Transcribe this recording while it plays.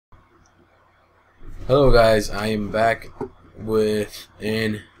Hello guys, I am back with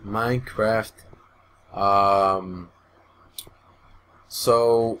in Minecraft. What I'm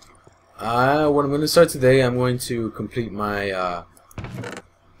going to start today, I'm going to complete my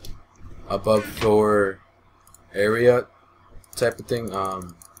above floor area type of thing.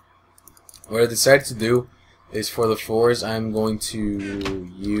 What I decided to do is for the floors, I'm going to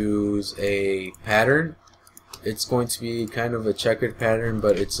use a pattern. It's going to be kind of a checkered pattern,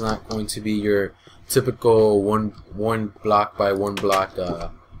 but it's not going to be your typical one block by one block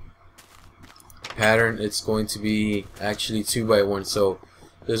pattern. It's going to be actually 2 by 1. So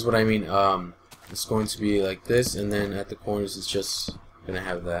this is what I mean. It's going to be like this, and then at the corners it's just gonna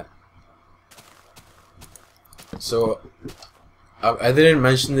have that. So I didn't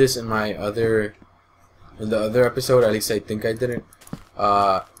mention this in the other episode. At least I think I didn't.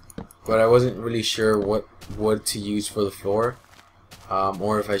 But I wasn't really sure what wood to use for the floor,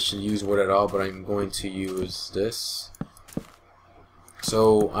 or if I should use wood at all. But I'm going to use this.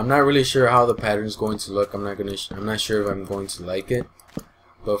 So I'm not really sure how the pattern is going to look. I'm not sure if I'm going to like it.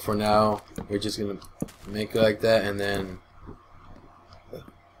 But for now, we're just gonna make it like that, and then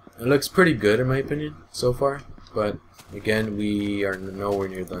it looks pretty good in my opinion so far. But again, we are nowhere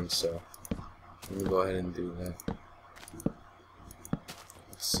near done. So let me go ahead and do that.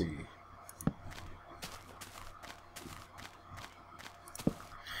 Let's see.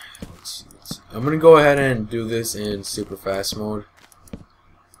 Let's see. I'm gonna go ahead and do this in super fast mode.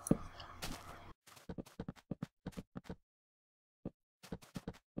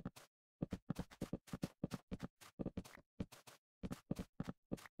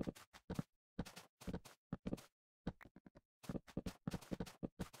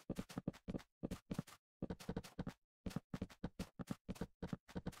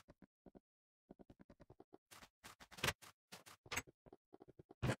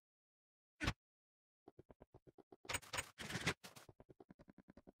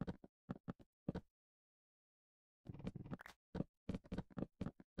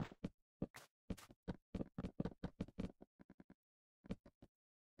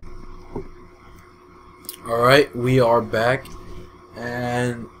 Alright, we are back,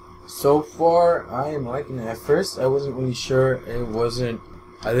 and so far I am liking it. At first I wasn't really sure,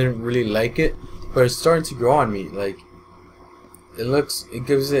 I didn't really like it, but it's starting to grow on me. Like, it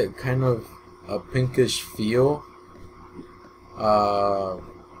gives it kind of a pinkish feel. I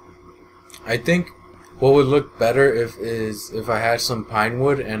think what would look better if I had some pine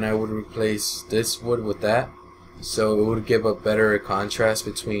wood and I would replace this wood with that, so it would give a better contrast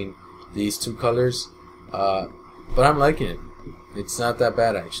between these two colors. But I'm liking it. It's not that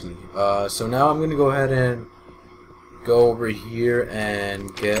bad actually. So now I'm gonna go ahead and go over here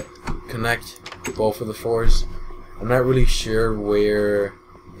and connect both of the floors. I'm not really sure where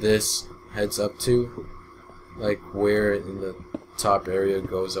this heads up to, like where in the top area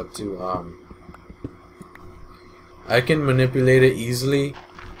goes up to. I can manipulate it easily.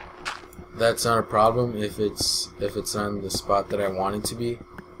 That's not a problem if it's on the spot that I want it to be.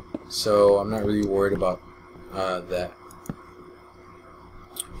 So I'm not really worried about that.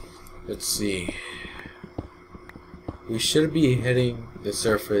 Let's see. We should be hitting the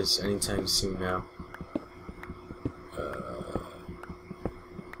surface anytime soon now.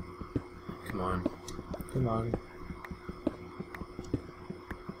 Come on. Come on.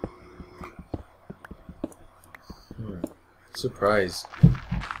 Surprised.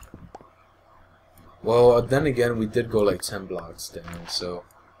 Well, then again, we did go like 10 blocks down, so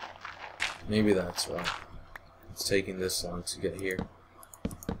maybe that's why it's taking this long to get here.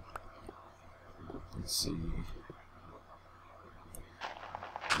 Let's see.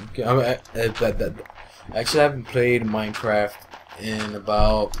 Okay, actually, I haven't played Minecraft in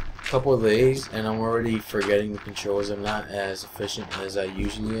about a couple of days, and I'm already forgetting the controls. I'm not as efficient as I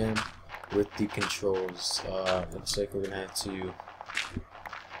usually am with the controls. Looks like we're gonna have to.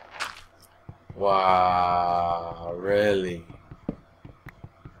 Wow, really?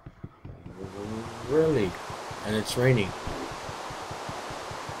 Really? And it's raining.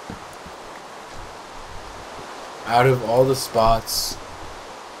 Out of all the spots,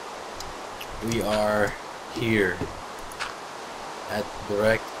 we are here at the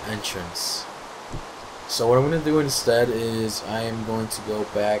direct entrance. So what I'm going to do instead is I am going to go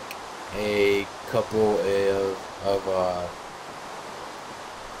back a couple of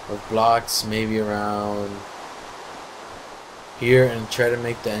blocks, maybe around here, and try to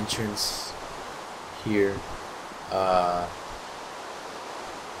make the entrance here,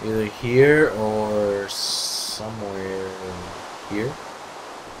 either here or somewhere here.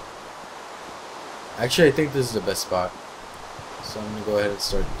 Actually, I think this is the best spot, so I'm gonna go ahead and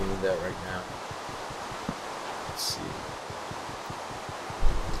start doing that right now. Let's see.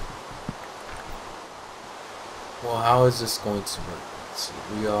 Well, how is this going to work? Let's see.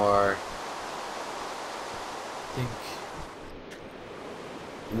 We are, I think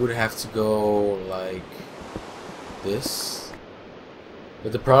we would have to go like this.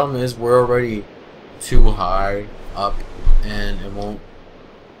 But the problem is we're already too high up and it won't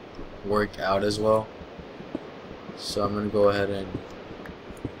work out as well. So I'm gonna go ahead and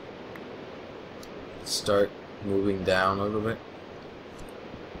start moving down a little bit.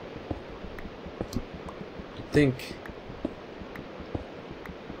 I think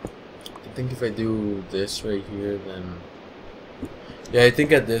if I do this right here, then yeah, I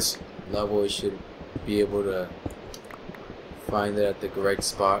think at this level I should be able to find it at the correct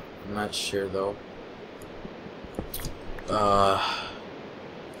spot. I'm not sure though.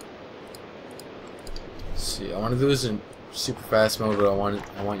 Let's see. I want to do this in super fast mode, but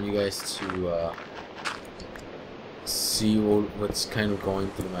I want you guys to see what's kind of going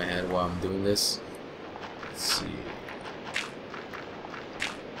through my head while I'm doing this. Let's see.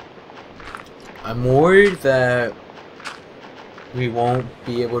 I'm worried that we won't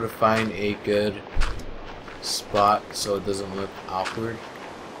be able to find a good spot so it doesn't look awkward.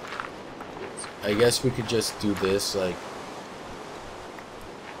 I guess we could just do this, like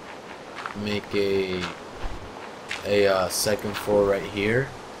make a second floor right here,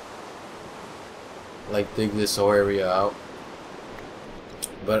 like dig this whole area out.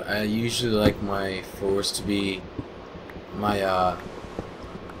 But I usually like my floors to be, my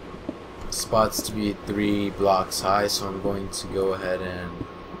spots to be 3 blocks high, so I'm going to go ahead and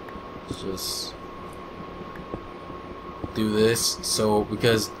just do this. So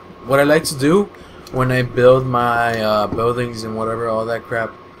because what I like to do when I build my buildings and whatever, all that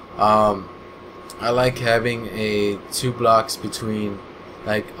crap, I like having 2 blocks between,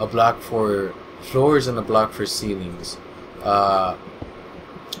 like a block for floors and a block for ceilings.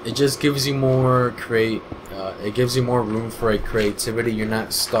 It just gives you more it gives you more room for creativity. You're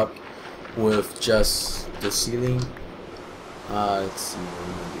not stuck with just the ceiling. Let's see what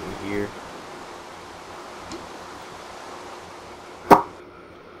I'm gonna do here.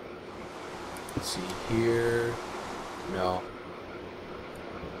 Let's see here. No.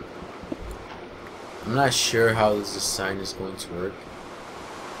 I'm not sure how this sign is going to work.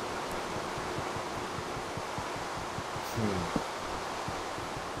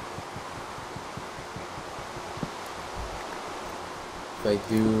 If I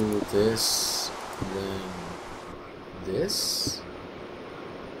do this, then this.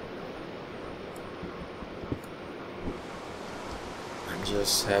 And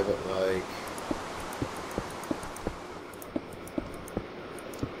just have it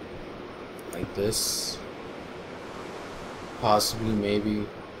like this. Possibly, maybe.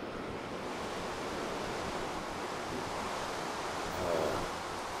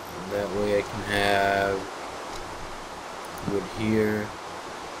 That way I can have wood here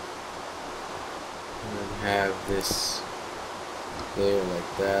and then have this there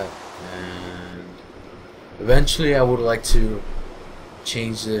like that, and eventually I would like to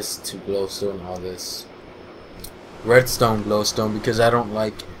change this to glowstone, all this redstone glowstone, because I don't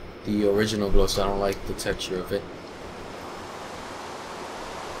like the original glowstone. I don't like the texture of it.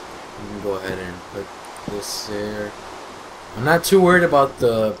 You can go ahead and put this there. I'm not too worried about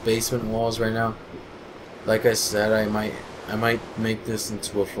the basement walls right now. Like I said, I might make this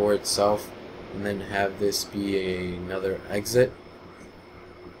into a floor itself and then have this be another exit.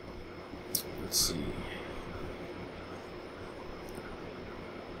 Let's see.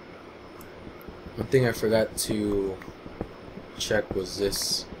 One thing I forgot to check was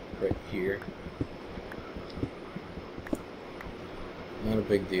this right here. Not a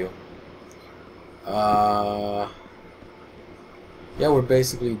big deal. Yeah, we're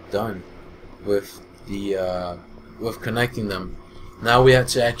basically done with the with connecting them. Now we have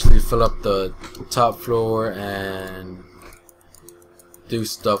to actually fill up the top floor and do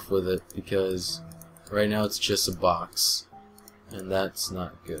stuff with it, because right now it's just a box and that's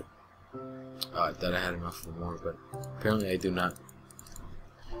not good. I thought I had enough for more, but apparently I do not.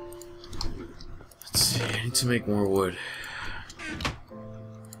 Let's see, I need to make more wood.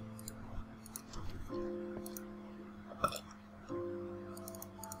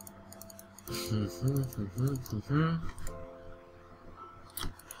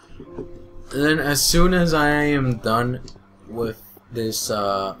 And then as soon as I am done with this,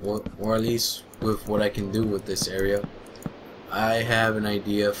 or at least with what I can do with this area, I have an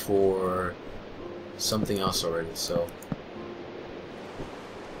idea for something else already, so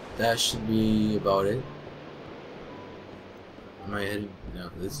that should be about it. Am I heading? No,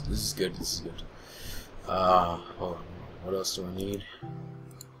 this is good. This is good. Hold on. What else do I need?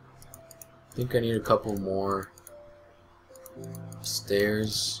 I think I need a couple more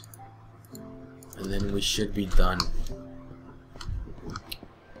stairs, and then we should be done.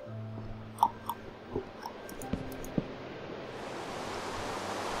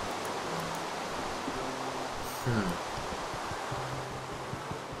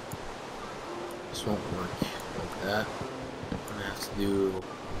 This won't work like that. I'm gonna have to do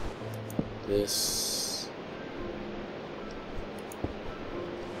this,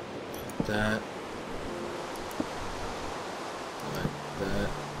 like that, like that.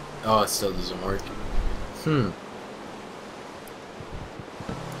 Oh, it still doesn't work.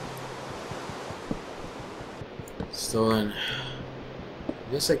 So then,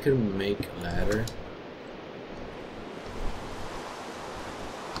 I guess I could make a ladder.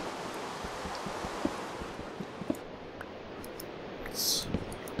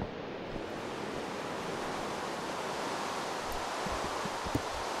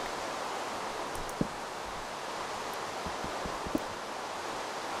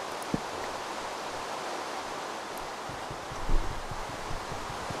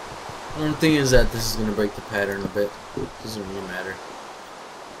 The only thing is that this is going to break the pattern a bit. Doesn't really matter.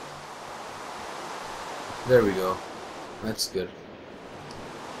 There we go. That's good.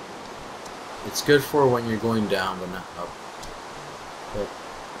 It's good for when you're going down but not up. But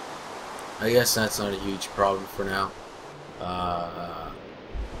I guess that's not a huge problem for now.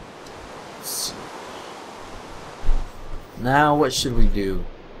 Let's see. Now what should we do?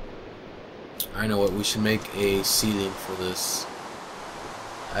 I know what, we should make a ceiling for this.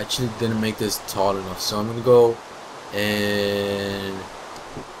 I actually didn't make this tall enough, so I'm gonna go and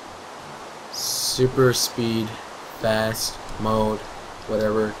super speed, fast mode,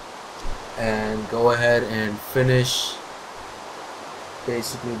 whatever, and go ahead and finish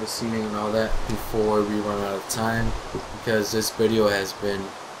basically the ceiling and all that before we run out of time, because this video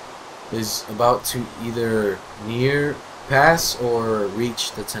is about to either pass or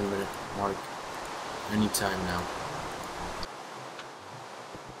reach the 10-minute mark anytime now.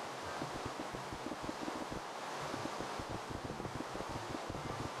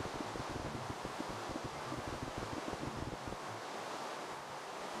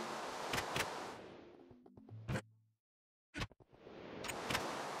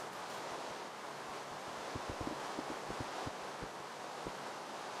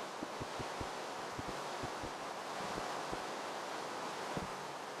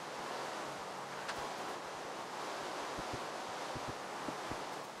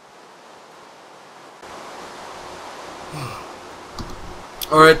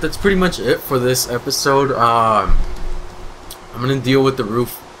 Alright, that's pretty much it for this episode. I'm gonna deal with the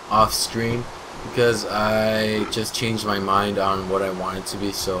roof off stream because I just changed my mind on what I want it to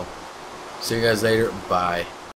be. So, see you guys later. Bye.